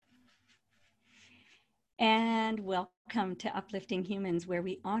And welcome to Uplifting Humans, where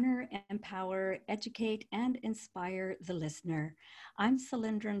we honor, empower, educate, and inspire the listener. I'm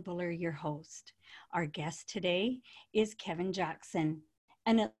Cylindrin Buller, your host. Our guest today is Kevin Jackson,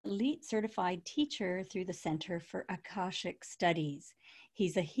 an elite certified teacher through the Center for Akashic Studies.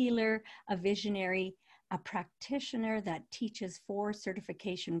 He's a healer, a visionary, a practitioner that teaches 4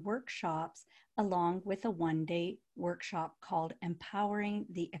 certification workshops along with a one-day workshop called Empowering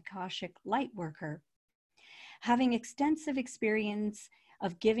the Akashic Light-worker. Having extensive experience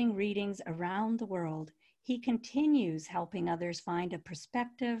of giving readings around the world, he continues helping others find a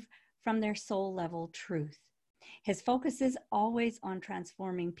perspective from their soul level truth. His focus is always on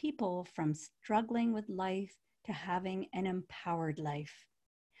transforming people from struggling with life to having an empowered life.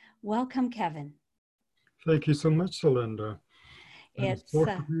 Welcome, Kevin. Thank you so much, Celinda.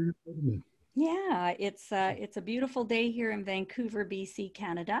 Yeah, it's a beautiful day here in Vancouver, BC,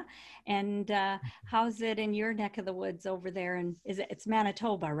 Canada. And how's it in your neck of the woods over there? And it's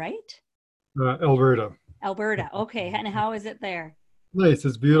Manitoba, right? Alberta. Alberta. Okay. And how is it there? Nice.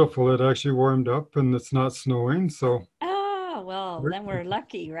 It's beautiful. It actually warmed up and it's not snowing. So. Oh, well, then we're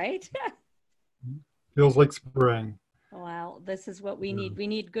lucky, right? Feels like spring. Well, this is what we need. We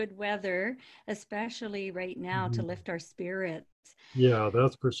need good weather, especially right now, to lift our spirits. Yeah,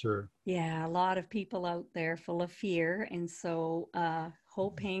 that's for sure. Yeah, a lot of people out there full of fear. And so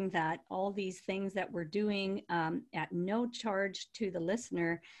hoping that all these things that we're doing at no charge to the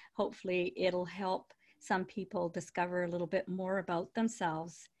listener, hopefully it'll help some people discover a little bit more about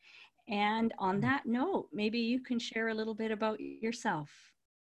themselves. And on that note, maybe you can share a little bit about yourself.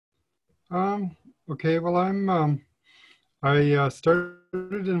 Okay, well, I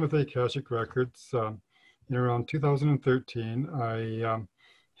started in with Akashic Records in around 2013. I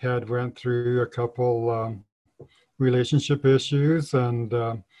had went through a couple relationship issues and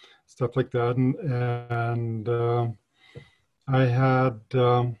stuff like that, and I had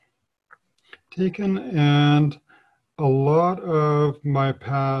taken, and a lot of my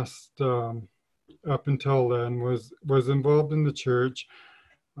past up until then was involved in the church.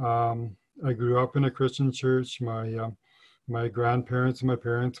 I grew up in a Christian church. My grandparents and my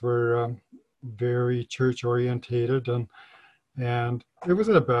parents were very church orientated, and it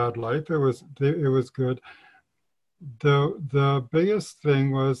wasn't a bad life. It was good. The biggest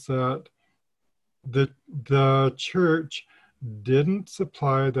thing was that the church didn't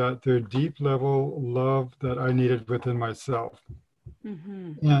supply their deep level love that I needed within myself.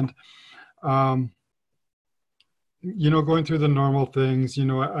 Mm-hmm. And going through the normal things,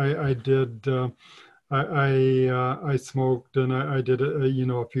 I did. I smoked and I did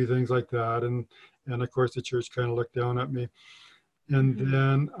a few things like that, and of course the church kind of looked down at me. And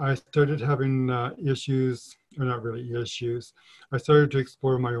then I started having issues, or not really issues. I started to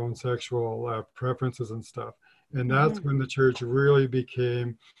explore my own sexual preferences and stuff. And that's when the church really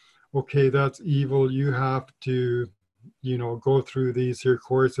became, okay, that's evil. You have to, go through these here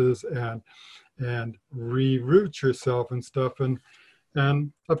courses and reroute yourself and stuff.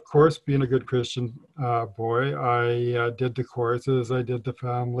 And of course, being a good Christian boy, I did the courses. I did the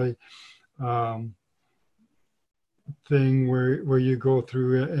family thing where you go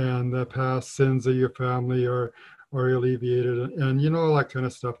through it and the past sins of your family are alleviated and all that kind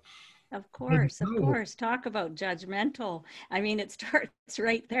of stuff. Of course. Talk about judgmental. I mean, it starts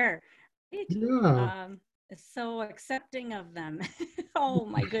right there. Right? Yeah. So accepting of them. Oh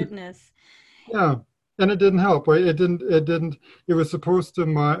my goodness. Yeah. And it didn't help, right? It was supposed to,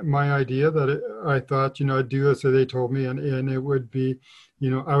 my idea that I thought, I'd do as they told me and it would be,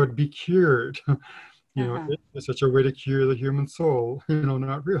 I would be cured. It's such a way to cure the human soul,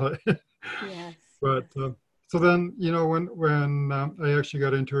 not really. Yes. But so then, when I actually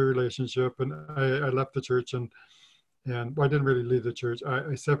got into a relationship and I left the church and well, I didn't really leave the church.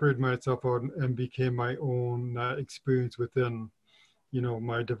 I separated myself out and became my own experience within,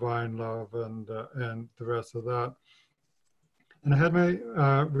 my divine love and the rest of that. And I had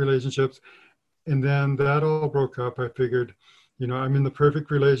my relationships, and then that all broke up. I figured, I'm in the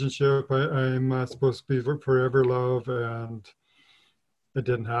perfect relationship. I'm supposed to be forever love, and it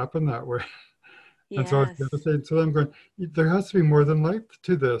didn't happen that way. Yes. And so I was devastated. So then I'm going, there has to be more than life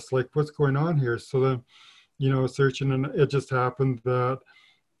to this. Like, what's going on here? So then, searching, and it just happened that,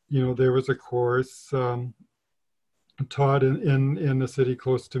 there was a course taught in the city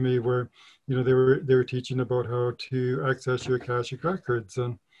close to me where, they were teaching about how to access your Akashic records.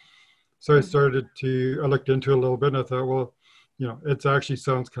 And so I looked into it a little bit and I thought, well, it actually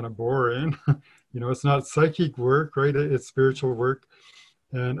sounds kind of boring. It's not psychic work, right? It's spiritual work.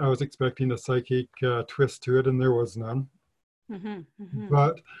 And I was expecting a psychic twist to it, and there was none.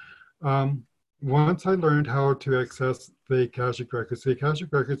 But once I learned how to access the Akashic Records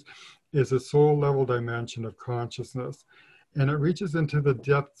is a soul level dimension of consciousness. And it reaches into the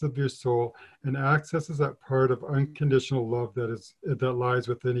depths of your soul and accesses that part of unconditional love that lies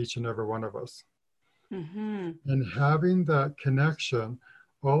within each and every one of us. Mm-hmm. And having that connection,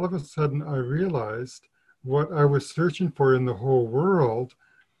 all of a sudden I realized what I was searching for in the whole world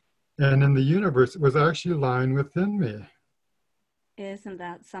and in the universe was actually lying within me. Isn't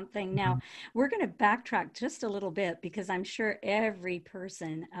that something? Now, we're going to backtrack just a little bit because I'm sure every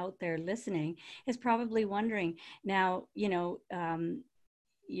person out there listening is probably wondering now, you're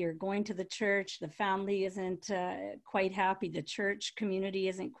going to the church, the family isn't quite happy, the church community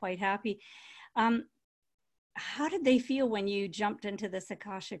isn't quite happy. Um, how did they feel when you jumped into this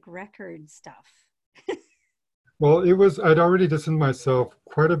Akashic record stuff? Well, I'd already distanced myself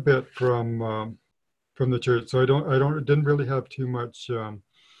quite a bit from the church, so didn't really have too much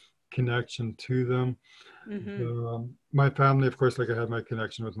connection to them. Mm-hmm. My family, of course, like I had my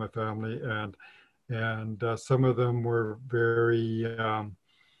connection with my family, and some of them were very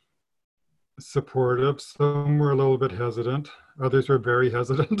supportive. Some were a little bit hesitant. Others were very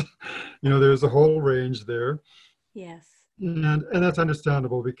hesitant. There's a whole range there, Yes. and that's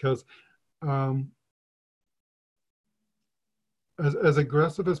understandable because um, as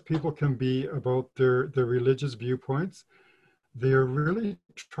aggressive as people can be about their religious viewpoints, they are really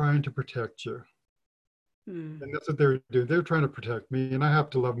trying to protect you. Mm. And that's what they're doing. They're trying to protect me, and I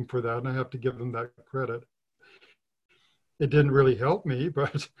have to love them for that, and I have to give them that credit. It didn't really help me,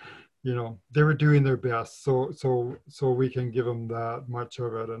 but they were doing their best. So we can give them that much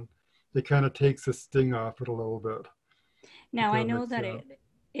of it, and it kind of takes the sting off it a little bit, if Now I that know makes that sense.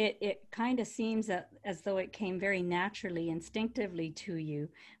 it kind of seems that as though it came very naturally, instinctively to you.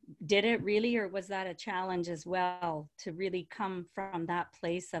 Did it really, or was that a challenge as well to really come from that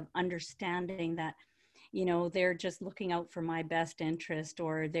place of understanding that, they're just looking out for my best interest,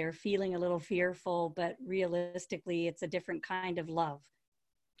 or they're feeling a little fearful, but realistically, it's a different kind of love?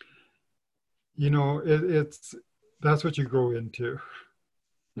 It's that's what you grow into,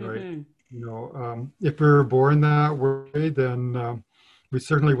 right? Mm-hmm. If we were born that way, then we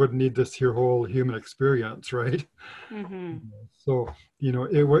certainly wouldn't need this here whole human experience, right? Mm-hmm. So,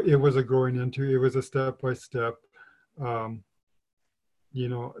 it was a growing into, it was a step by step. Um,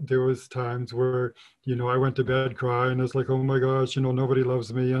 there was times where, I went to bed crying. It's like, oh my gosh, nobody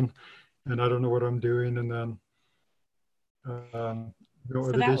loves me, and I don't know what I'm doing. And then, So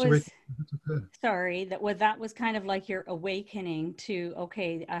other that days you wake was, up, it's okay. sorry, that was kind of like your awakening to,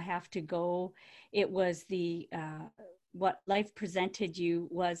 okay, I have to go. It was the what life presented you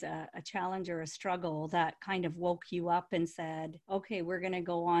was a challenge or a struggle that kind of woke you up and said, okay, we're going to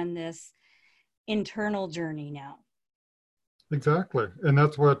go on this internal journey now. Exactly. And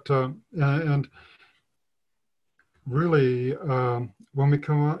that's what, and really, when we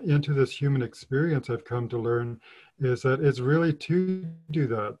come into this human experience, I've come to learn is that it's really to do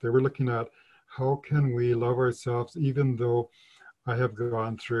that. They were looking at how can we love ourselves, even though I have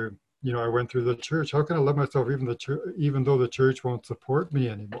gone through, I went through the church. How can I love myself even though the church won't support me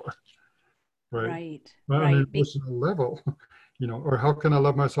anymore, right? Right, On an right, emotional level, or how can I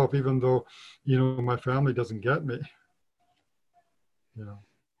love myself even though, my family doesn't get me, you know,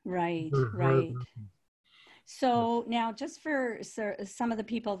 right, they're hard. right. So now, just for some of the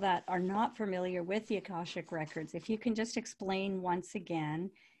people that are not familiar with the Akashic Records, if you can just explain once again,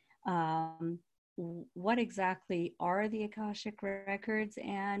 um, what exactly are the Akashic Records,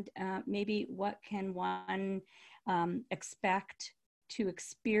 and maybe what can one expect to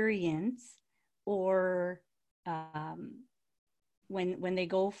experience, or when they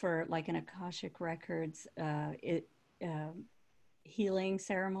go for like an Akashic Records uh, healing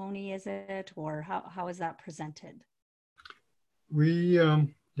ceremony, is it, or how is that presented? Yeah,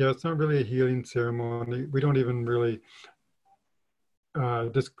 it's not really a healing ceremony. We don't even really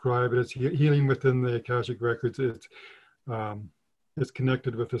describe it as healing within the Akashic Records. Um, it's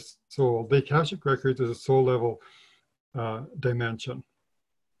connected with the soul. The Akashic Records is a soul level dimension.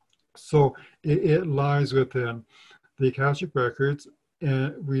 So it lies within the Akashic Records,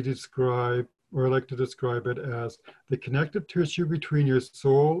 and we describe, or I like to describe it as the connective tissue between your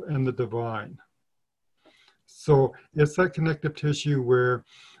soul and the divine. So it's that connective tissue where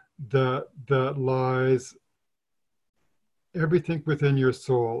that lies everything within your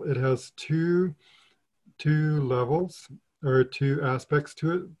soul. It has two levels or two aspects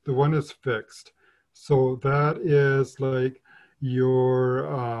to it. The one is fixed, so that is like your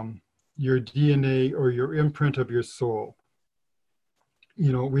DNA or your imprint of your soul.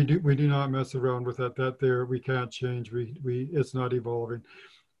 We do not mess around with that. That there we can't change. We it's not evolving.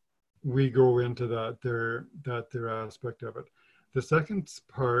 we go into their aspect of it. The second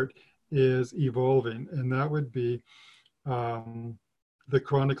part is evolving, and that would be um, the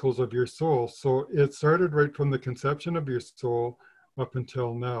chronicles of your soul. So it started right from the conception of your soul up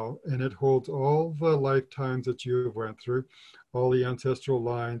until now, and it holds all the lifetimes that you have went through, all the ancestral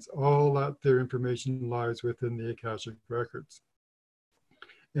lines, all that their information lies within the Akashic records.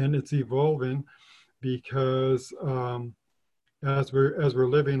 And it's evolving because as we're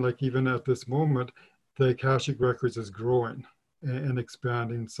living, like even at this moment, the Akashic records is growing and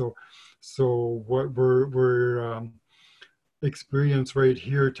expanding. So what we're experience right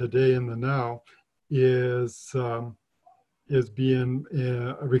here today in the now is being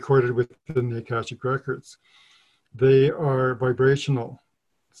recorded within the Akashic records. They are vibrational,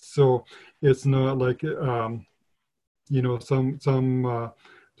 so it's not like some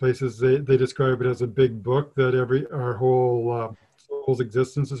places they describe it as a big book that our whole soul's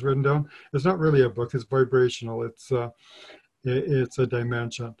existence is written down. It's not really a book; it's vibrational. It's a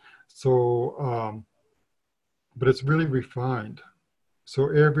dimension. So, but it's really refined. So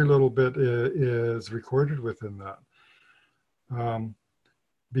every little bit is recorded within that. Um,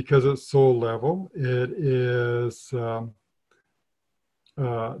 because it's soul level, it is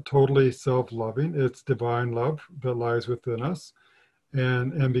totally self-loving. It's divine love that lies within us.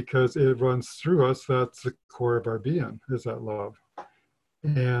 And because it runs through us, that's the core of our being, is that love.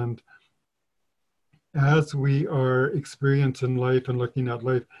 And as we are experiencing life and looking at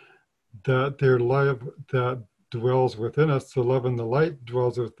life, that their love that dwells within us, the love and the light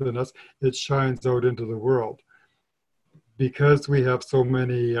dwells within us, it shines out into the world. Because we have so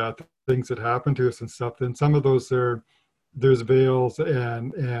many things that happen to us and stuff, then some of those there's veils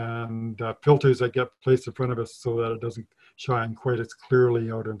and filters that get placed in front of us so that it doesn't shine quite as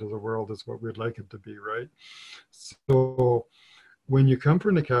clearly out into the world as what we'd like it to be, right? So when you come for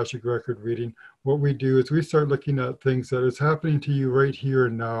an Akashic record reading, what we do is we start looking at things that is happening to you right here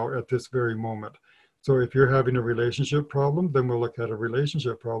and now at this very moment. So if you're having a relationship problem, then we'll look at a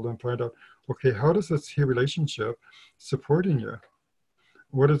relationship problem and find out, okay, how does this relationship supporting you?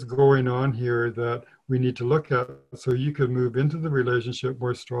 What is going on here that we need to look at so you can move into the relationship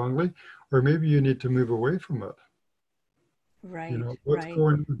more strongly, or maybe you need to move away from it. Right, What's right,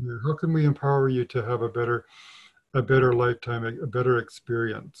 going on here? How can we empower you to have a better lifetime, a better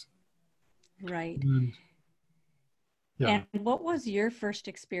experience? right. And yeah, And what was your first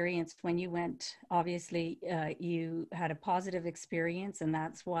experience when you went? Obviously, you had a positive experience, and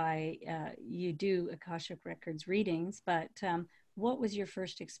that's why you do Akashic Records readings. But what was your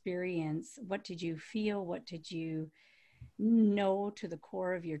first experience? What did you feel? What did you know to the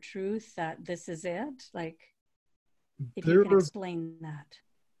core of your truth that this is it? Like, if you there can was explain that.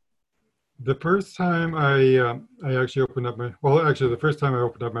 the first time I actually opened up the first time I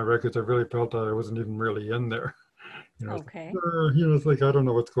opened up my records, I really felt that I wasn't even really in there. It's Okay. it's like I don't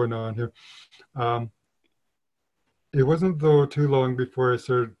know what's going on here. Um, it wasn't though too long before I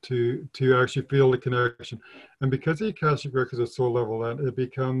started to actually feel the connection, and because the Akashic records are so level, that it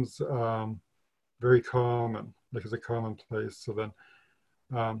becomes very common, like it's a commonplace. So then,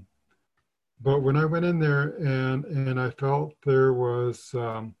 um, but when I went in there and I felt there was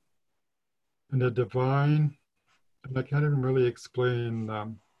a divine, and I can't even really explain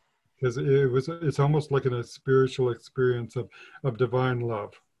because it's almost like a spiritual experience of divine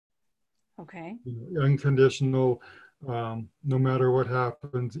love, Okay. unconditional. No matter what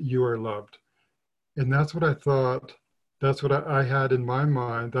happens, you are loved, and that's what I thought. That's what I had in my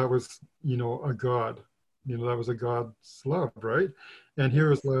mind. That was, a God. That was a God's love, right? And here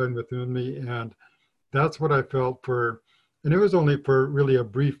was Yes. lying within me, and that's what I felt for. And it was only for really a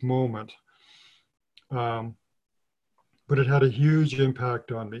brief moment, um, but it had a huge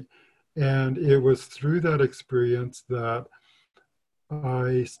impact on me. And it was through that experience that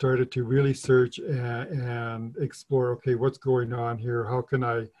I started to really search and explore. Okay, what's going on here? How can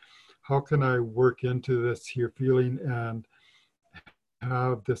I work into this here feeling and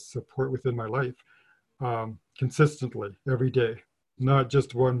have this support within my life consistently every day, not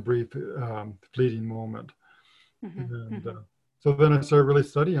just one brief fleeting moment. Hmm. And Hmm. so then I started really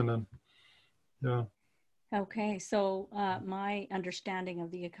studying them. Yeah. Okay, so my understanding of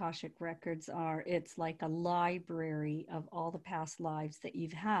the Akashic Records are it's like a library of all the past lives that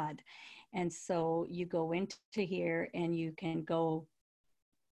you've had. And so you go into here and you can go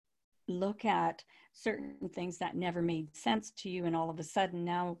look at certain things that never made sense to you. And all of a sudden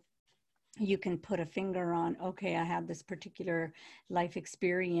now you can put a finger on, okay, I had this particular life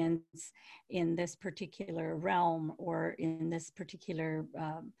experience in this particular realm or in this particular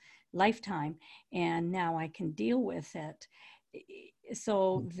lifetime, and now I can deal with it.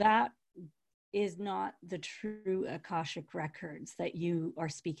 So that is not the true Akashic records that you are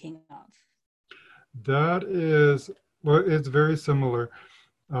speaking of. That is, well, it's very similar.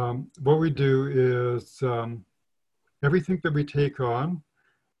 What we do is everything that we take on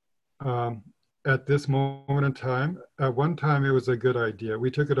um, at this moment in time, at one time it was a good idea.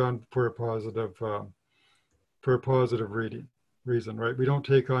 We took it on for a positive reason, right? We don't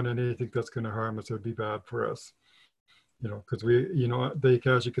take on anything that's going to harm us or be bad for us, because the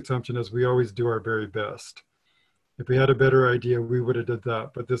Akashic assumption is we always do our very best. If we had a better idea, we would have did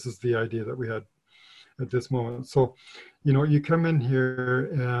that. But this is the idea that we had at this moment. So, you come in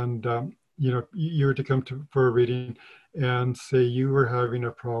here and, you were to come for a reading and say you were having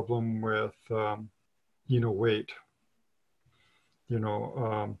a problem with, weight.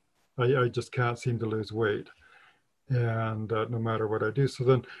 I just can't seem to lose weight. And no matter what I do. So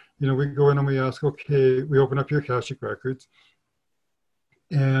then, we go in and we ask, okay, we open up your Akashic records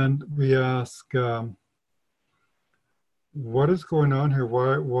and we ask, what is going on here?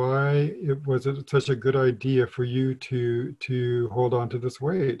 Why was it such a good idea for you to hold on to this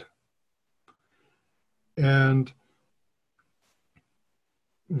weight? And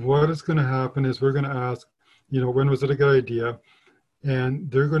what is going to happen is we're going to ask, when was it a good idea? And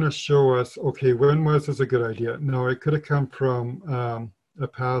they're going to show us, okay, when was this a good idea? Now, it could have come from a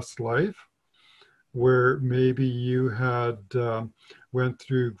past life where maybe you had went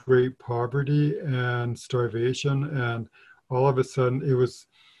through great poverty and starvation, and all of a sudden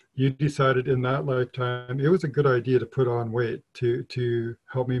you decided in that lifetime it was a good idea to put on weight to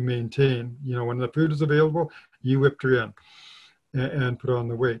help me maintain. When the food is available, you whipped her in and put on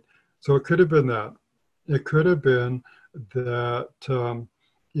the weight. So it could have been that. It could have been that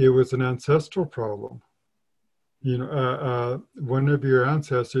it was an ancestral problem. One of your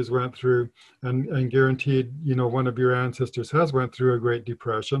ancestors went through, and guaranteed, one of your ancestors has went through a Great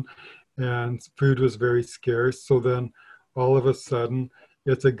Depression, and food was very scarce. So then, all of a sudden,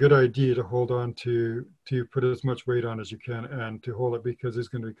 it's a good idea to hold on to put as much weight on as you can, and to hold it because there's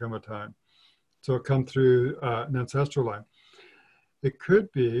going to become a time. So it come through an ancestral line. It could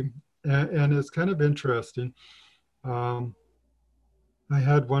be, and it's kind of interesting. I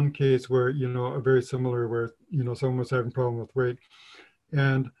had one case where, a very similar where, someone was having a problem with weight.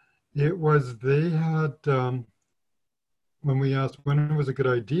 And it was, they had, when we asked when it was a good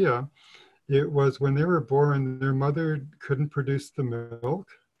idea, it was when they were born, their mother couldn't produce the milk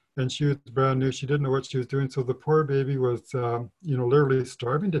and she was brand new. She didn't know what she was doing. So the poor baby was, literally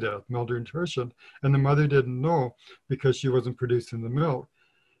starving to death, malnutrition. And the mother didn't know because she wasn't producing the milk.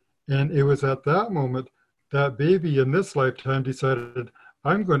 And it was at that moment that baby in this lifetime decided,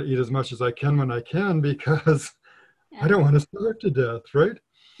 I'm going to eat as much as I can when I can because I don't want to starve to death, right?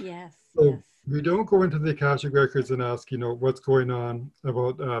 Yes, So yes. we don't go into the Akashic records and ask, what's going on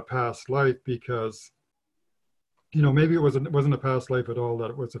about past life because, maybe it wasn't a past life at all that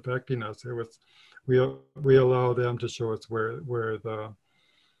it was affecting us. It was we allow them to show us where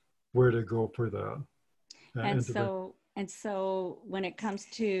to go for that. And And to bring, so when it comes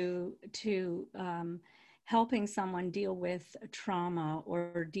to helping someone deal with trauma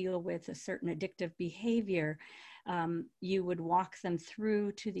or deal with a certain addictive behavior, you would walk them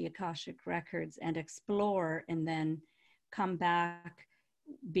through to the Akashic records and explore, and then come back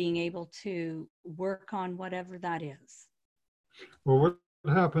being able to work on whatever that is. well, what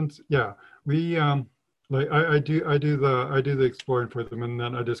happens? Yeah, we like I do the exploring for them, and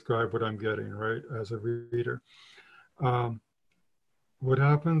then I describe what I'm getting right as a reader. Um, what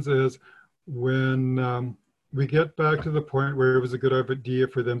happens is when we get back to the point where it was a good idea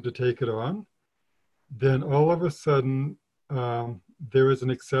for them to take it on, then all of a sudden there was an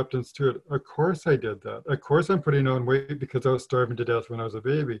acceptance to it. Of course I did that. Of course I'm putting on weight because I was starving to death when I was a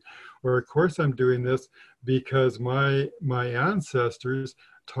baby. Or of course I'm doing this because my ancestors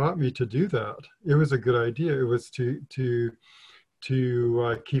taught me to do that. It was a good idea. It was to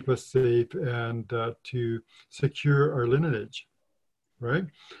keep us safe and to secure our lineage, right?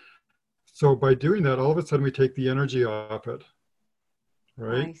 So by doing that, all of a sudden we take the energy off it,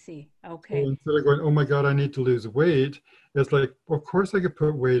 right? I see. So Okay. instead of going, oh my God, I need to lose weight, it's like, of course I could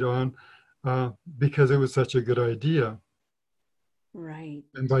put weight on because it was such a good idea. Right.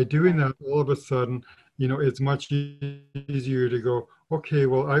 And by doing Right. that, all of a sudden, it's much easier to go, okay,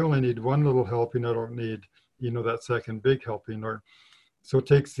 well, I only need one little helping. I don't need, that second big helping. Or so it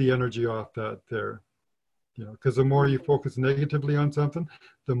takes the energy off that there, because the more you Right. focus negatively on something,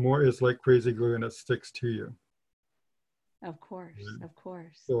 the more it's like crazy glue and it sticks to you. Of course. Of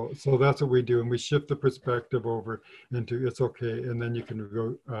course. So that's what we do, and we shift the perspective over into it's okay, and then you can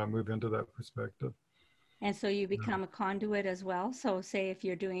go move into that perspective. And so you become a conduit as well. So say if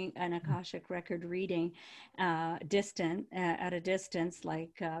you're doing an Akashic record reading at a distance,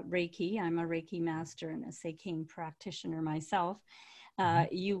 like Reiki, I'm a Reiki master and a Seikine practitioner myself.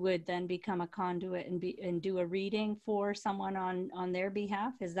 You would then become a conduit and do a reading for someone on their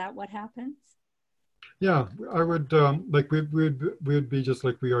behalf. Is that what happens? Yeah, I would like we would be just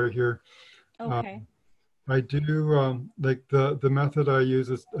like we are here. Okay. I do like the method I use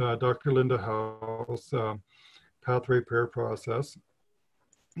is Dr. Linda Howe's pathway prayer process.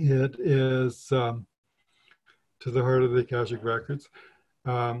 It is to the heart of the Akashic records.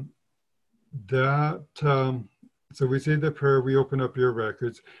 Um, that so we say the prayer, we open up your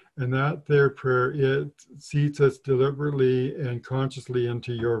records, and that their prayer, it seats us deliberately and consciously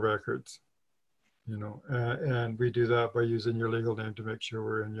into your records. And we do that by using your legal name to make sure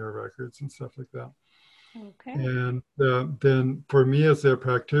we're in your records and stuff like that. Okay. And then for me as a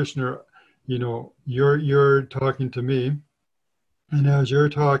practitioner, you're talking to me, and as you're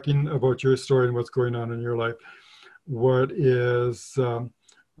talking about your story and what's going on in your life, what is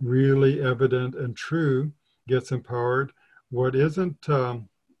really evident and true gets empowered. What isn't true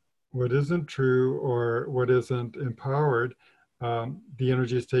or what isn't empowered, the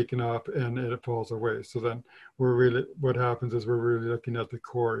energy is taken up and it falls away. So then what happens is we're really looking at the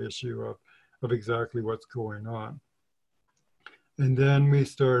core issue of exactly what's going on. And then we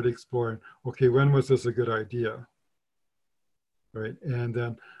start exploring, okay, when was this a good idea? Right. And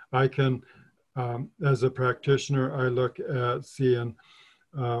then I can, as a practitioner, I look at seeing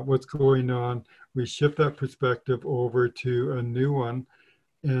what's going on. We shift that perspective over to a new one.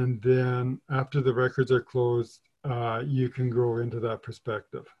 And then after the records are closed, you can grow into that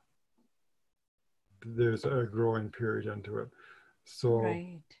perspective. There's a growing period into it. So,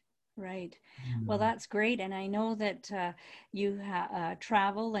 Right. Right. Well, that's great. And I know that you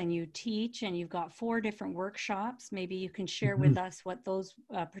travel and you teach, and you've got 4 different workshops. Maybe you can share with us what those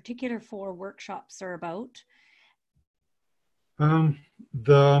particular 4 workshops are about. um,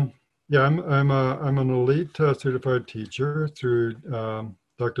 the yeah, I'm an elite certified teacher through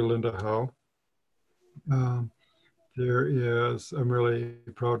Dr. Linda Howe. Um, I'm really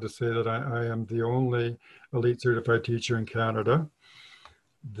proud to say that I am the only elite certified teacher in Canada.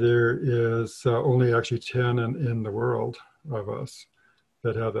 There is only actually 10 in the world of us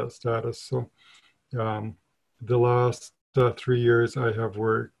that have that status. So the last 3 years I have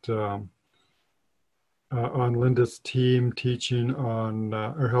worked on Linda's team, teaching on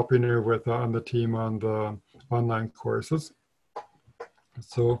or helping her with on the team on the online courses.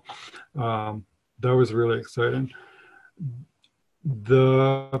 So that was really exciting.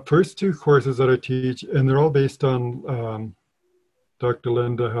 The first 2 courses that I teach, and they're all based on Dr.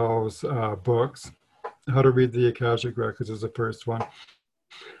 Linda Howe's books. How to Read the Akashic Records is the first one.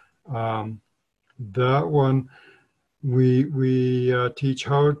 That one, we teach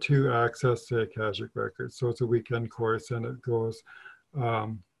how to access the Akashic Records. So it's a weekend course, and it goes,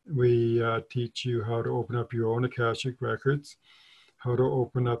 we teach you how to open up your own Akashic Records, how to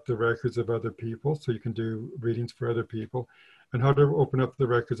open up the records of other people, so you can do readings for other people, and how to open up the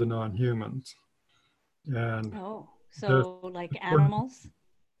records of non-humans. And so like animals?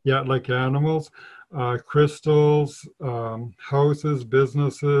 Yeah, like animals, crystals, houses,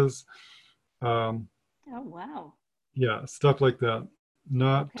 businesses. Oh, wow. Yeah, stuff like that.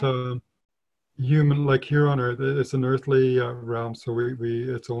 Not Okay. human, like here on Earth. It's an earthly realm, so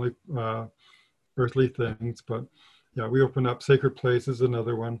it's only earthly things. But yeah, we open up sacred places.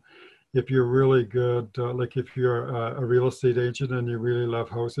 Another one. If you're really good, like if you're a real estate agent and you really love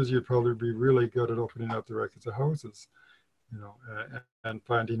houses, you'd probably be really good at opening up the records of houses. And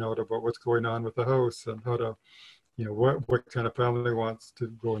finding out about what's going on with the house and how to, what kind of family wants to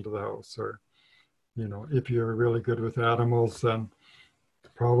go into the house. Or, if you're really good with animals, then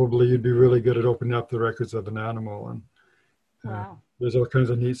probably you'd be really good at opening up the records of an animal. And Wow. there's all kinds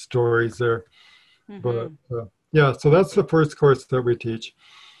of neat stories there. But Mm-hmm. yeah, so that's the first course that we teach.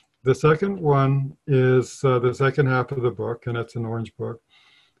 The second one is the second half of the book, and it's an orange book.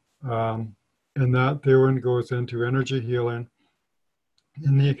 And that there one goes into energy healing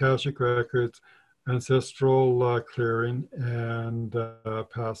in the Akashic Records, ancestral clearing, and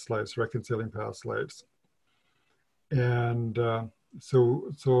past lives, reconciling past lives. And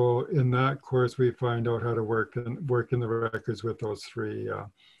so in that course, we find out how to work in the records with those three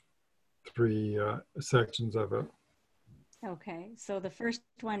sections of it. Okay. So the first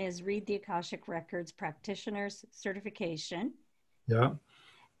one is Read the Akashic Records Practitioner's Certification. Yeah.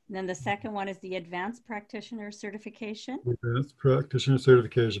 And then the second one is the Advanced Practitioner Certification. Advanced Practitioner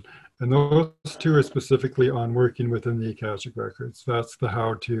Certification. And those 2 are specifically on working within the Akashic Records. That's the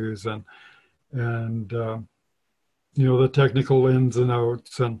how-tos and the technical ins and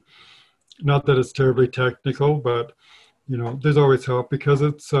outs, and not that it's terribly technical, but there's always help because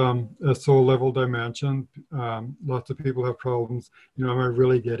it's a soul level dimension. Lots of people have problems. Am I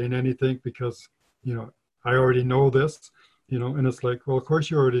really getting anything? Because, I already know this, and it's like, well, of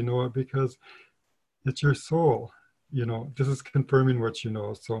course you already know it because it's your soul. This is confirming what you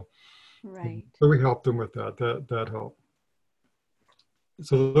know. So, Right. so we help them with that help.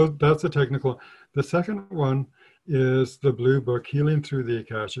 So that's the technical. The second one is the blue book, Healing Through the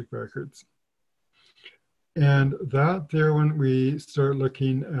Akashic Records. And that there, when we start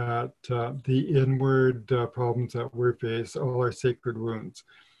looking at the inward problems that we face, all our sacred wounds,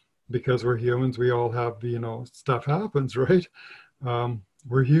 because we're humans, we all have, stuff happens, right?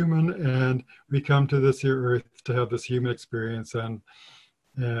 We're human, and we come to this here earth to have this human experience, and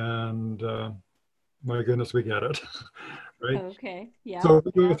my goodness, we get it, right? Okay. Yeah. So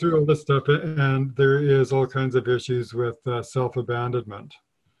we go Yeah. through all this stuff, and there is all kinds of issues with self-abandonment.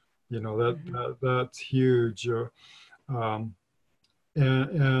 Mm-hmm. That's huge. Um,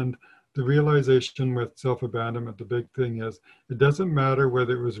 and the realization with self-abandonment, the big thing is, it doesn't matter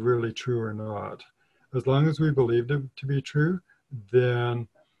whether it was really true or not. As long as we believed it to be true, then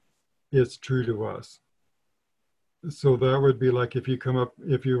it's true to us. So that would be like if you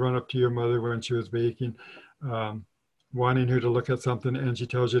run up to your mother when she was baking, um, wanting her to look at something, and she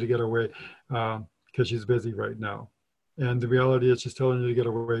tells you to get away because she's busy right now. And the reality is she's telling you to get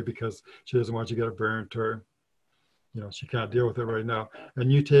away because she doesn't want you to get it burnt, or she can't deal with it right now.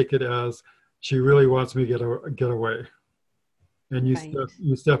 And you take it as she really wants me to get away. And Right.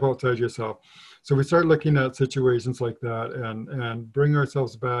 you step outside yourself. So we start looking at situations like that, and bring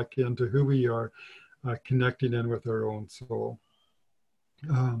ourselves back into who we are, connecting in with our own soul,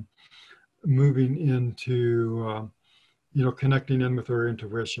 um, moving into connecting in with our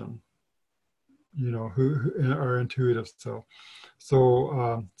intuition, who our intuitive self.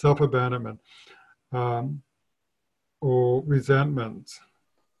 So self-abandonment, um, or resentment,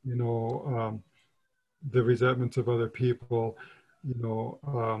 you know the resentments of other people. you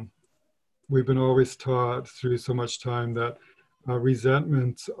know we've been always taught through so much time that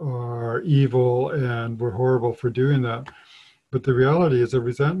resentments are evil and we're horrible for doing that. But the reality is, a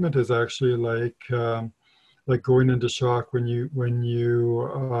resentment is actually like going into shock when you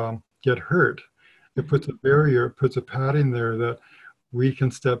get hurt. It puts Mm-hmm. a barrier, it puts a padding there that we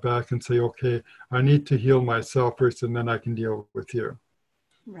can step back and say, okay, I need to heal myself first, and then I can deal with you.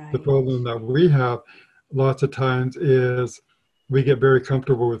 The Right. problem that we have lots of times is we get very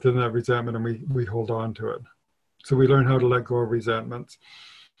comfortable within that resentment, and we hold on to it. So we learn how to let go of resentments.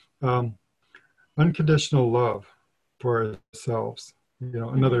 Um, Unconditional love for ourselves,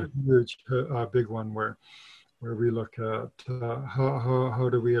 Mm-hmm. another huge big one where we look at how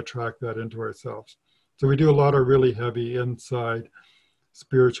do we attract that into ourselves. So we do a lot of really heavy inside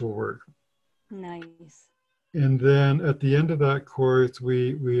spiritual work. Nice. And then at the end of that course,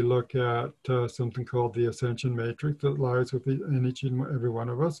 we look at something called the Ascension Matrix that lies within each and every one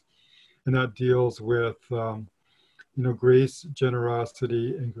of us, and that deals with grace,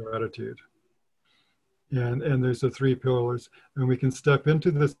 generosity, and gratitude. And there's the three pillars, and we can step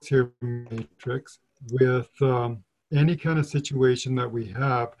into this here matrix with any kind of situation that we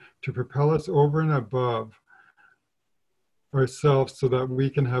have to propel us over and above ourselves, so that we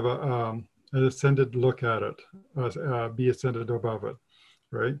can have an ascended look at it, be ascended above it,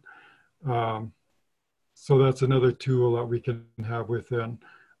 right? Um, so that's another tool that we can have within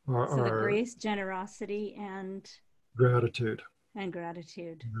So the our grace, generosity, gratitude. and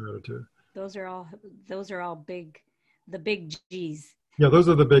gratitude. Gratitude. Those are all big, the big G's. Yeah, those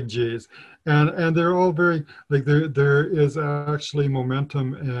are the big G's, and they're all very, like, there is actually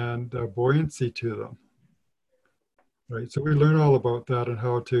momentum and buoyancy to them, right? So we learn all about that and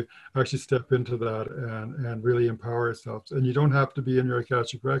how to actually step into that and really empower ourselves. And you don't have to be in your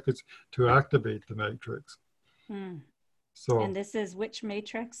Akashic records to activate the matrix. Hmm. So And this is which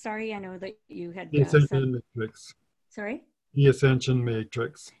matrix? Sorry, I know that you had the said. Ascension matrix, Sorry. the Ascension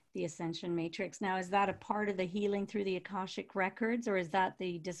matrix. The Ascension Matrix. Now, is that a part of the healing through the Akashic records, or is that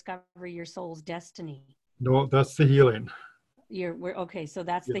the discover your soul's destiny? No, that's the healing. We're okay. So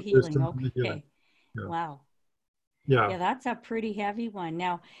that's Yeah, the there's healing. still the healing. Okay. Yeah, Wow. yeah, Yeah, that's a pretty heavy one.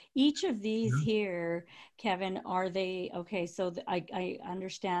 Now, each of these yeah. here, Kevin, are they okay? So I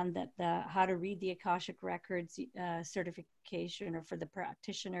understand that the how to read the Akashic records certification, or for the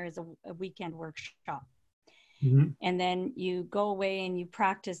practitioner, is a weekend workshop. Mhm. And then you go away and you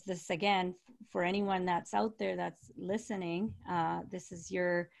practice this again. For anyone that's out there that's listening, this is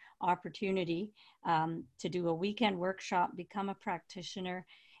your opportunity to do a weekend workshop, become a practitioner,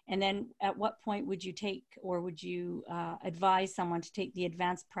 And then at what point would you take, or would you advise someone to take the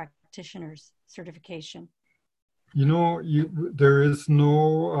advanced practitioner's certification? You know, there is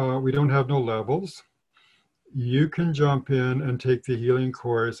no, we don't have no levels. You can jump in and take the healing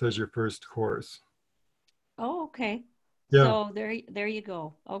course as your first course. Oh, okay. Yeah, So there you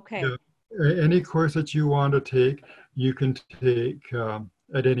go. Okay. yeah. Any course that you want to take, you can take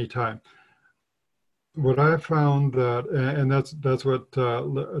at any time. What I found that, and that's what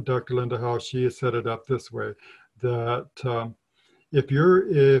Dr. Linda Howe, she has set it up this way, that if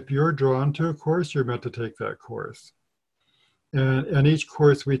you're drawn to a course, you're meant to take that course. And each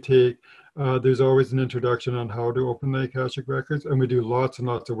course we take, there's always an introduction on how to open the Akashic records, and we do lots and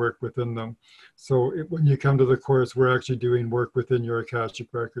lots of work within them. So when you come to the course, we're actually doing work within your Akashic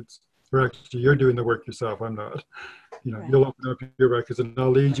records. You're doing the work yourself. I'm not. You know, you'll Right. open up your records, and I'll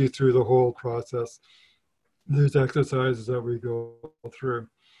lead you through the whole process. There's exercises that we go through.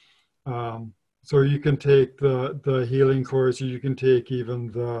 So you can take the healing course, or you can take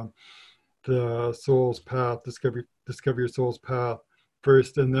even the soul's path, discover your soul's path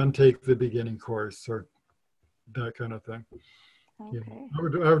first, and then take the beginning course or that kind of thing. You know,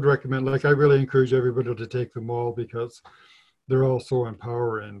 Okay. I would recommend, like, I really encourage everybody to take them all because they're all so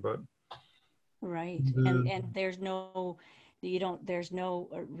empowering. But Right. then, And there's no, you don't, there's no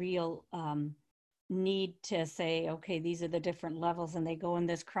real need to say, okay, these are the different levels and they go in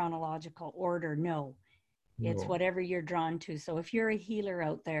this chronological order. No, it's no, whatever you're drawn to. So if you're a healer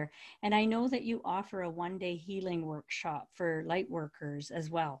out there, and I know that you offer a 1-day healing workshop for light workers as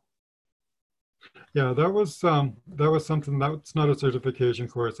well. yeah, that was something that's not a certification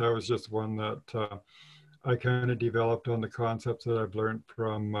course. That was just one that I kind of developed on the concepts that I've learned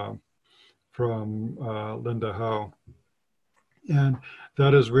from Linda Howe. And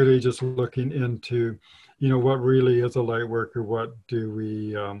that is really just looking into, what really is a light worker. What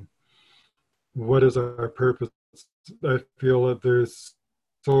is our purpose? I feel that there's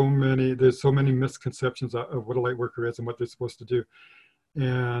so many misconceptions of what a light worker is and what they're supposed to do.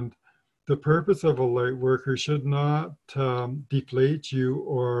 And the purpose of a light worker should not deflate you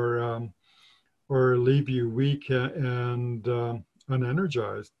or leave you weak and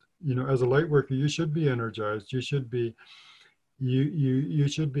unenergized. As a light worker, you should be energized. You should be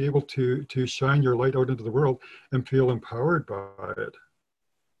able to shine your light out into the world and feel empowered by it.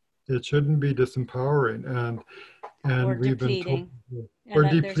 It shouldn't be disempowering, Or and we've been told, depleting. or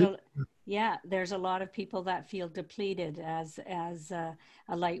And there's deeply. a, yeah, there's a lot of people that feel depleted as a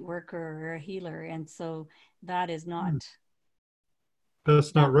light worker or a healer, and so that is not,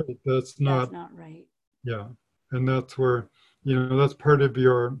 That's not that right. That's that's not. not right. Yeah, and that's where, that's part of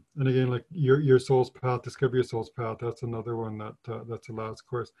your, and again, like your soul's path, discover your soul's path. That's another one that's the last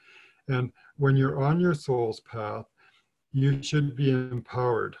course. And when you're on your soul's path, you should be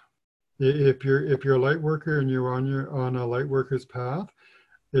empowered. If you're a light worker and you're on a light worker's path,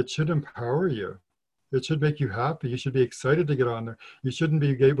 it should empower you. It should make you happy. You should be excited to get on there. You shouldn't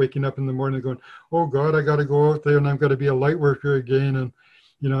be waking up in the morning going, "Oh God, I got to go out there and I've got to be a light worker again," and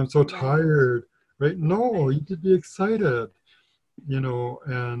I'm so Right, tired. Right? No, right. you should be excited.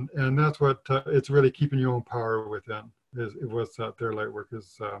 And that's what it's really keeping your own power within. It was their light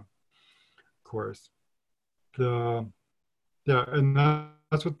workers course. The Yeah, and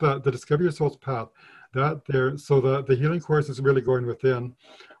that's what the Discover Your Soul's Path. That there, so the healing course is really going within.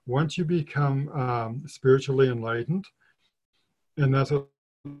 Once you become spiritually enlightened, and that's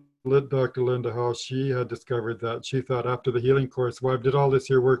what Dr. Linda Hall, she had discovered that she thought after the healing course, well, I did all this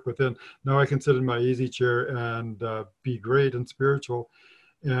here work within. Now I can sit in my easy chair and be great and spiritual.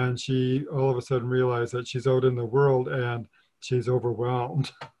 And she all of a sudden realized that she's out in the world and she's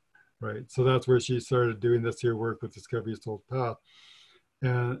overwhelmed, right? So that's where she started doing this here work with Discover Your Soul's Path.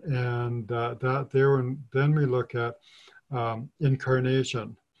 And that there, and then we look at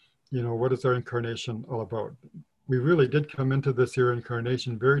incarnation. What is our incarnation all about? We really did come into this here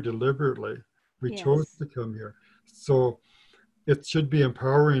incarnation very deliberately. We chose Yes, to come here, so it should be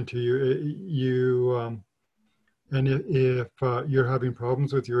empowering to you. And if you're having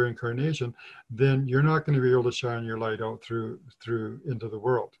problems with your incarnation, then you're not going to be able to shine your light out through into the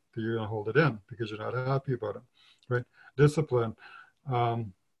world. You're going to hold it in because you're not happy about it, right? Discipline,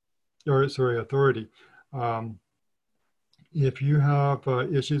 um, or sorry, authority. Um, if you have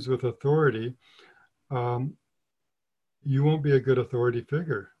issues with authority, um, you won't be a good authority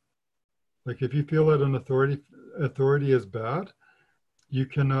figure. Like if you feel that an authority is bad, you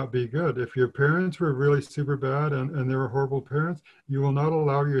cannot be good. If your parents were really super bad and they were horrible parents, you will not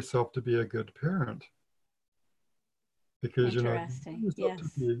allow yourself to be a good parent because you're not interesting. yourself to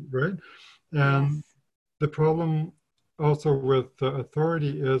Yes, be right. yes, And the problem also with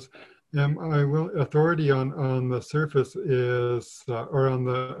authority is, authority on the surface is, or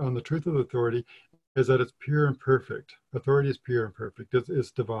on the truth of authority is that it's pure and perfect. Authority is pure and perfect.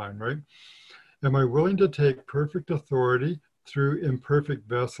 It's divine, right? Am I willing to take perfect authority through imperfect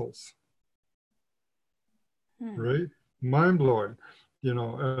vessels? Right? Mind blowing, you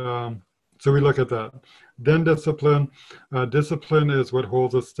know. So we look at that. Then discipline. Discipline is what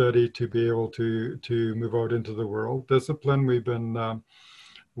holds us steady to be able to move out into the world. Discipline we've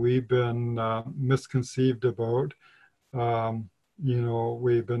been misconceived about. You know,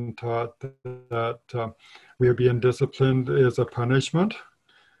 we've been taught that we are being disciplined is a punishment.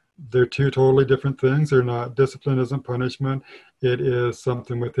 They're two totally different things. They're not. Discipline isn't punishment. It is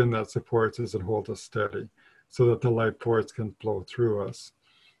something within that supports us and holds us steady, so that the life force can flow through us.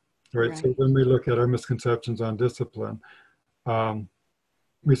 Right. So when we look at our misconceptions on discipline, um,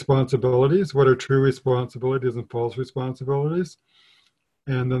 responsibilities, what are true responsibilities and false responsibilities?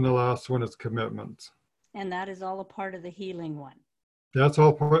 And then the last one is commitments. And that is all a part of the healing one. That's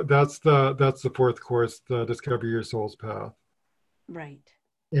all part. That's the fourth course, the Discover Your Soul's Path. Right.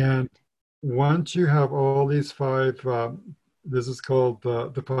 And once you have all these five, this is called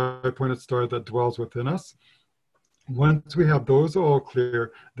the five-pointed star that dwells within us. Once we have those all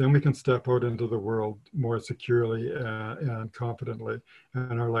clear, then we can step out into the world more securely and confidently,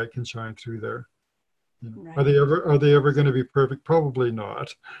 and our light can shine through there. You know, right. are they ever going to be perfect? Probably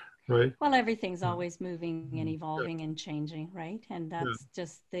not, right? Well, everything's always moving and evolving and changing, right? And that's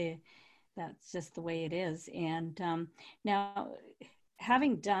just the way it is. And now,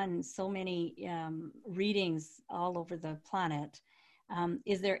 having done so many readings all over the planet,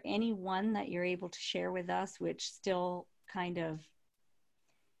 is there any one that you're able to share with us which still kind of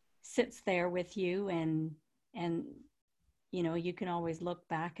sits there with you, and you know, you can always look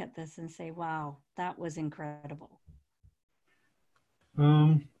back at this and say, wow, that was incredible?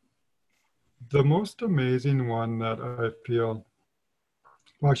 The most amazing one that I feel,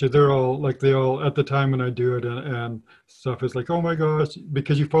 well, actually, they're all like, they all, at the time when I do it and stuff, is like, oh my gosh,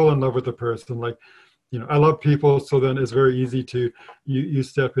 because you fall in love with the person. Like, you know, I love people, so then it's very easy to you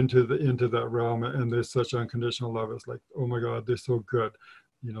step into that realm, and there's such unconditional love. It's like, oh my God, they're so good.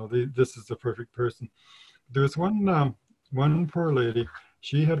 You know, this is the perfect person. There's one poor lady.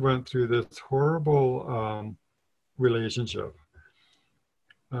 She had went through this horrible relationship.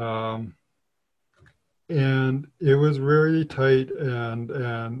 Um, and it was very tight,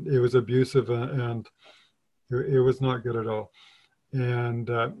 and it was abusive, and it was not good at all. And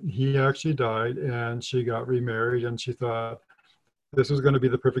he actually died, and she got remarried, and she thought this was going to be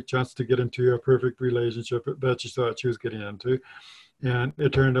the perfect chance to get into a perfect relationship that she thought she was getting into, and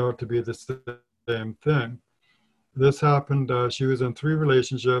it turned out to be the same thing. This happened, she was in 3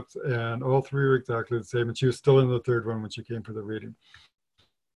 relationships, and all 3 were exactly the same, and she was still in the 3rd one when she came for the reading.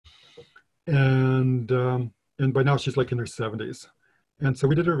 And by now she's like in her 70s. And so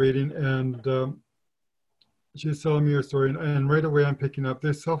we did a reading, and she's telling me her story, and right away I'm picking up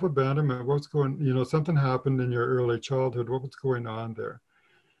this self-abandonment. What's going, you know, something happened in your early childhood. What was going on there?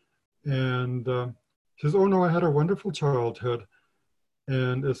 And she says, oh no, I had a wonderful childhood.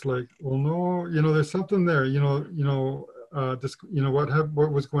 And it's like, well, no, you know, there's something there, this, you know,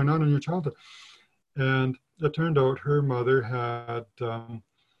 what was going on in your childhood. And it turned out her mother had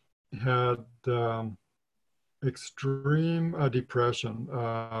extreme depression,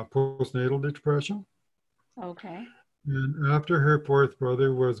 postnatal depression. Okay. And after her 4th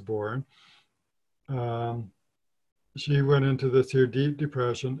brother was born, um, she went into this here deep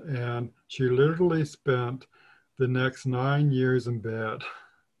depression, and she literally spent the next 9 years in bed.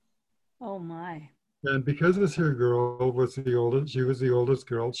 Oh my. And because this here girl was the oldest, she was the oldest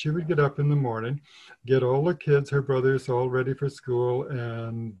girl, she would get up in the morning, get all the kids, her brothers, all ready for school,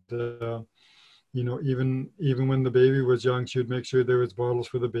 and you know, even when the baby was young, she would make sure there was bottles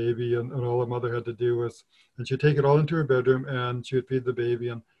for the baby, and all the mother had to do was, and she'd take it all into her bedroom, and she would feed the baby,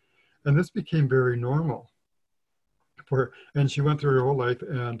 and this became very normal for her. And she went through her whole life,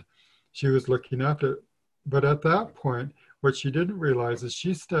 and she was looking after it. But at that point, what she didn't realize is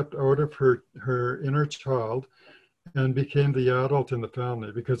she stepped out of her inner child and became the adult in the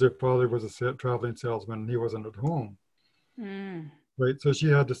family, because her father was a traveling salesman and he wasn't at home. Right, so she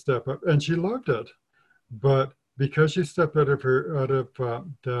had to step up, and she loved it. But because she stepped out of herself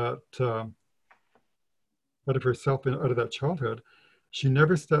and out of that childhood, she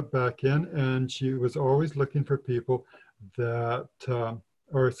never stepped back in, and she was always looking for people that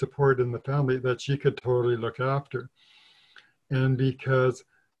or support in the family that she could totally look after. And because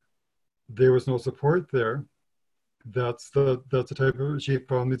there was no support there, that's the type of, she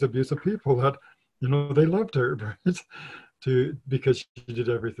found these abusive people that they loved her, right? Because she did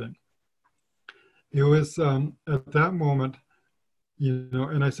everything. It was at that moment,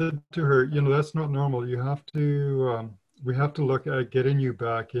 and I said to her, that's not normal. You have to, we have to look at getting you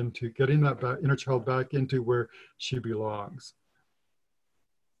back into getting that inner child back into where she belongs.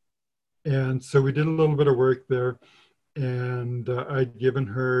 And so we did a little bit of work there, and I'd given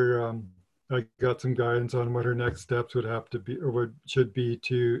her, I got some guidance on what her next steps would have to be, or what should be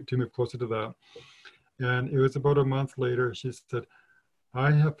to move closer to that. And it was about a month later, she said,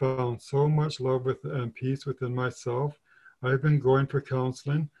 I have found so much love and peace within myself. I've been going for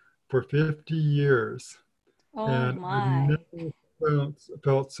counseling for 50 years, Oh and I've my. never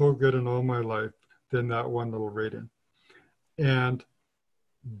felt so good in all my life than that one little reading. And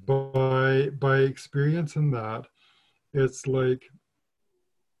by experiencing that, it's like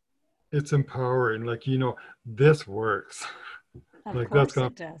it's empowering. Like, this works. Of Like that's course gonna.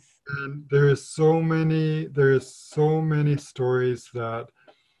 it does. And there is so many stories that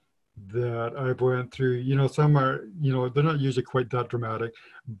I've went through. Some are, they're not usually quite that dramatic,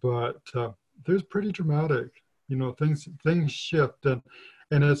 but there's pretty dramatic. Things shift, and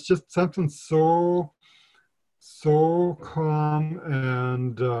it's just something so calm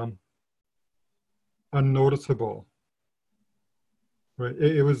and unnoticeable. Right?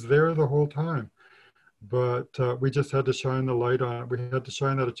 It was there the whole time, but we just had to shine the light on it. We had to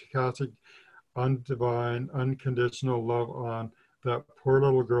shine that Akashic, undivine, unconditional love on that poor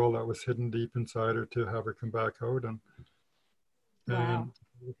little girl that was hidden deep inside her to have her come back out. And Wow.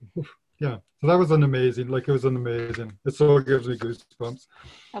 yeah, so that was it was an amazing, it still gives me goosebumps.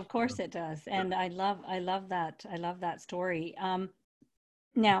 Of course it does. And I love that. I love that story.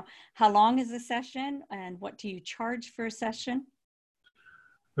 Now, how long is the session and what do you charge for a session?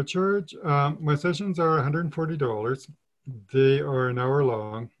 I charge, my sessions are $140. They are an hour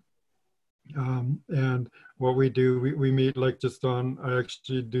long. And what we do, we meet like just on, I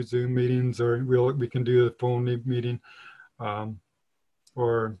actually do Zoom meetings, or we can do a phone meeting. Um,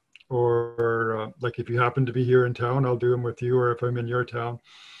 or like if you happen to be here in town, I'll do them with you, or if I'm in your town,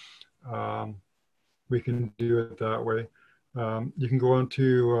 um, we can do it that way. You can go on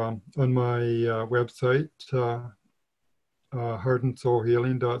my website,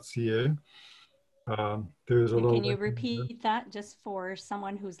 heartandsoulhealing.ca. There's a And little can you link in there. repeat that just for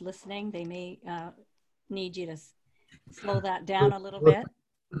someone who's listening? They may need you to slow that down a little bit.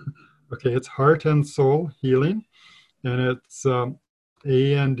 Okay, it's Heart and Soul Healing, and it's AND,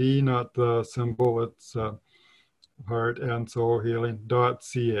 not the symbol. It's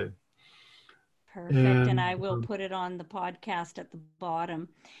heartandsoulhealing.ca. Perfect. And And I will put it on the podcast at the bottom.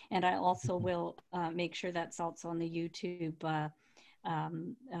 And I also will make sure that's also on the YouTube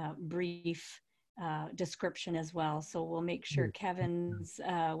brief description as well. So we'll make sure Kevin's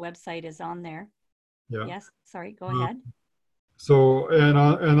website is on there. yeah. Yes, sorry, go Uh, ahead. so and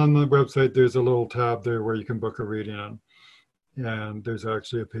on the website, there's a little tab there where you can book a reading on, and there's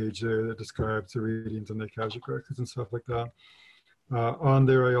actually a page there that describes the readings and the Akashic records and stuff like that. On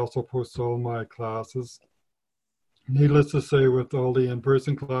there, I also post all my classes. Needless to say, with all the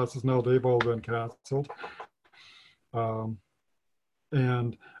in-person classes now, they've all been canceled. Um,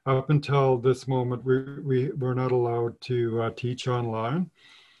 and up until this moment, we're not allowed to teach online,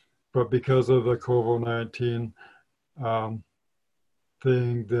 but because of the COVID-19 um,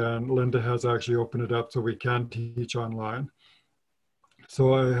 thing, then Linda has actually opened it up so we can teach online.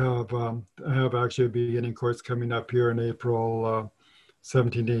 So I have actually a beginning course coming up here in April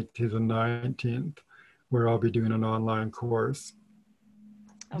 17th, 18th, and 19th, where I'll be doing an online course.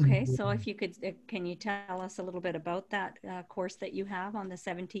 Okay, so if you could, can you tell us a little bit about that course that you have on the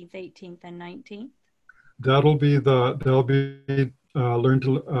 17th, 18th, and 19th? There'll be learn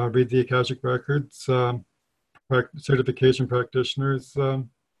to read the Akashic Records certification practitioners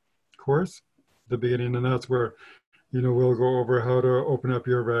course, the beginning, and that's where we'll go over how to open up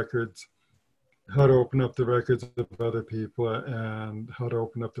your records, how to open up the records of other people, and how to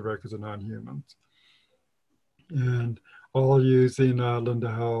open up the records of non-humans, and all using Linda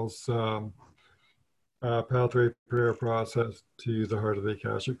Howell's pathway prayer process to the heart of the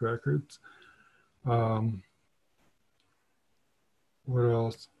Akashic Records. Um, what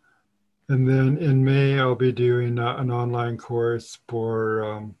else? And then in May, I'll be doing an online course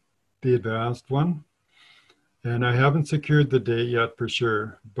for the advanced one. And I haven't secured the date yet for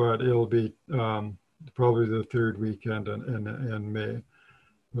sure, but it'll be probably the third weekend in May.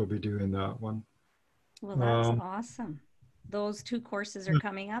 We'll be doing that one. Well, that's Um, awesome. Those two courses are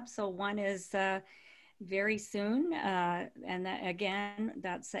coming up. So one is very soon. And that, again,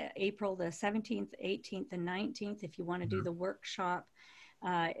 that's April the 17th, 18th, and 19th. If you want to do the workshop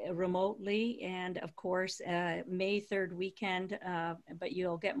remotely, and of course, May 3rd weekend, but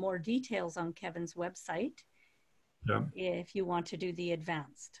you'll get more details on Kevin's website Yeah. if you want to do the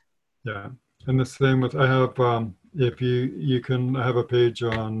advanced. Yeah. And the same with, I have, if you can have a page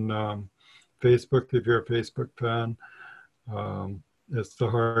on Facebook, if you're a Facebook fan. It's the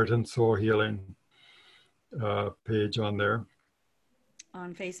Heart and Soul Healing page on there.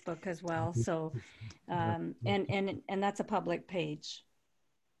 On Facebook as well. So, and that's a public page.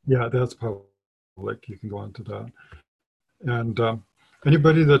 Yeah, that's public. You can go onto that. And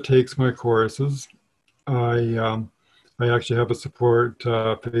anybody that takes my courses, I I actually have a support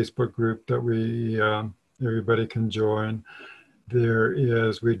Facebook group that everybody can join.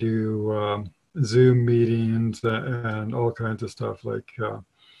 We do Zoom meetings and all kinds of stuff. Like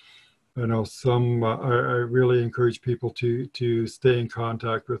I know I really encourage people to stay in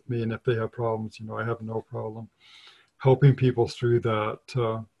contact with me, and if they have problems, I have no problem helping people through that.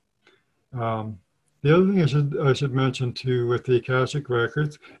 Um, the other thing I should mention too with the Akashic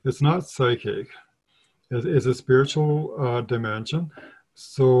records, it's not psychic. It's a spiritual dimension,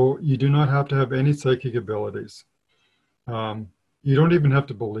 so you do not have to have any psychic abilities. Um, you don't even have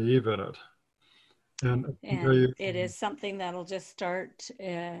to believe in it. And I can tell And you, it is something that'll just start,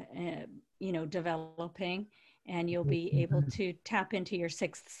 developing, and you'll be able to tap into your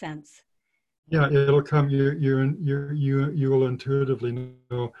sixth sense. yeah, it'll come. You will intuitively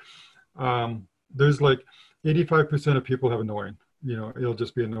know. There's like 85% of people have a knowing. It'll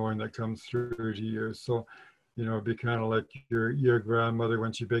just be a knowing that comes through to you. So, it'd be kind of like your grandmother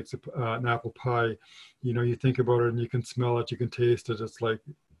when she bakes an apple pie. You think about it and you can smell it, you can taste it. It's like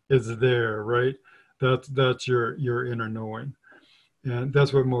it's there, right? That's your inner knowing, and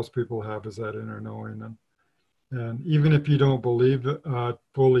that's what most people have is that inner knowing. And even if you don't believe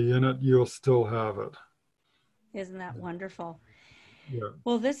fully in it, you'll still have it. Isn't that wonderful? Yeah.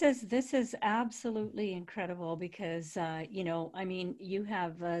 Well, this is absolutely incredible because I mean, you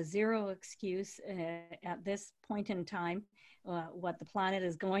have zero excuse at this point in time what the planet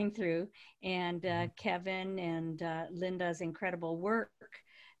is going through, and Kevin and Linda's incredible work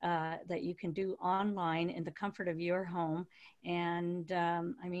that you can do online in the comfort of your home. And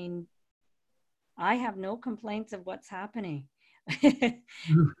I mean, I have no complaints of what's happening.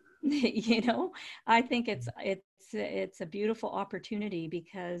 you know I think it's a beautiful opportunity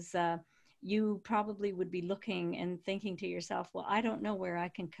because you probably would be looking and thinking to yourself, well, I don't know where I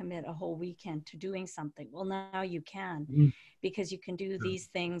can commit a whole weekend to doing something. Well, now you can, Mm, because you can do yeah, these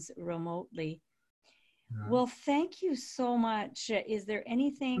things remotely. yeah. Well, thank you so much. Is there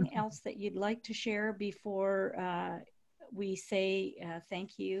anything else that you'd like to share before we say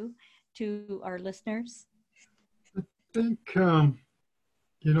thank you to our listeners? I think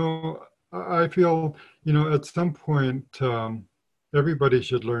I feel at some point everybody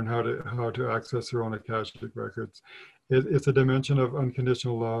should learn how to access their own Akashic records. It's a dimension of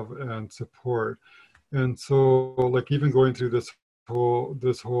unconditional love and support, and so like even going through this whole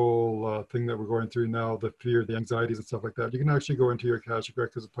thing that we're going through now, the fear, the anxieties and stuff like that, you can actually go into your Akashic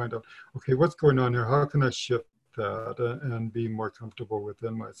records and find out, okay, what's going on here, how can I shift that and be more comfortable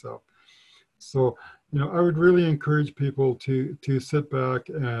within myself. So, I would really encourage people to sit back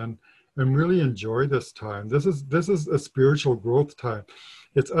and really enjoy this time. This is a spiritual growth time.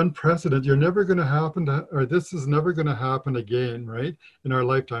 It's unprecedented. You're never going to happen to, or this is never going to happen again, right? In our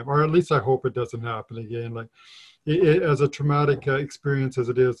lifetime, or at least I hope it doesn't happen again. Like as a traumatic experience as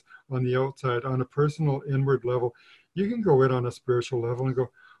it is on the outside, on a personal inward level, you can go in on a spiritual level and go,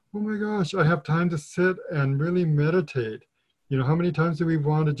 oh my gosh, I have time to sit and really meditate. How many times do we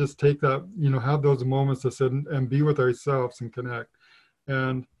want to just take that, have those moments to sit and be with ourselves and connect?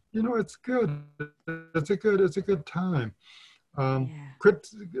 And it's good. It's a good time. Yeah. Quit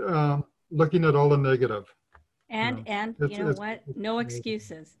looking at all the negative. You know, And you it's know it's what? No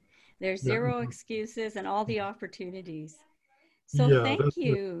excuses. There's yeah, zero excuses and all the opportunities. So yeah. thank That's it.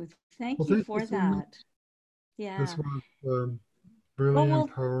 you. Thank Well, you thank you for so much. that. This Yeah. was Well, really well,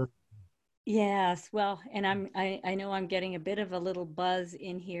 empowering. yes. Well, and I know I'm getting a bit of a little buzz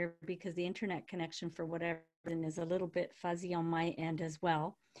in here because the internet connection for whatever reason is a little bit fuzzy on my end as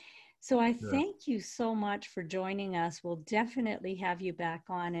well. So I Yeah. thank you so much for joining us. We'll definitely have you back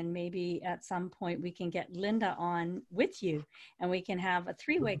on, and maybe at some point we can get Linda on with you and we can have a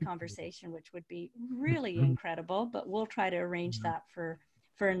three-way conversation, which would be really incredible, but we'll try to arrange that for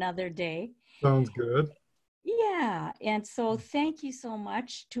another day. Sounds good. Yeah. And so thank you so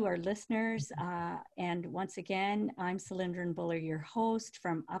much to our listeners. And once again, I'm Cylindrin Buller, your host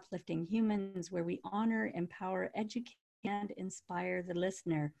from Uplifting Humans, where we honor, empower, educate, and inspire the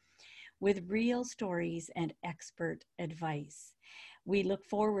listener. with real stories and expert advice. We look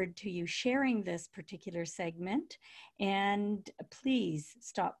forward to you sharing this particular segment, and please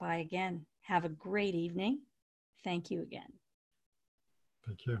stop by again. Have a great evening. Thank you again.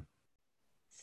 Thank you.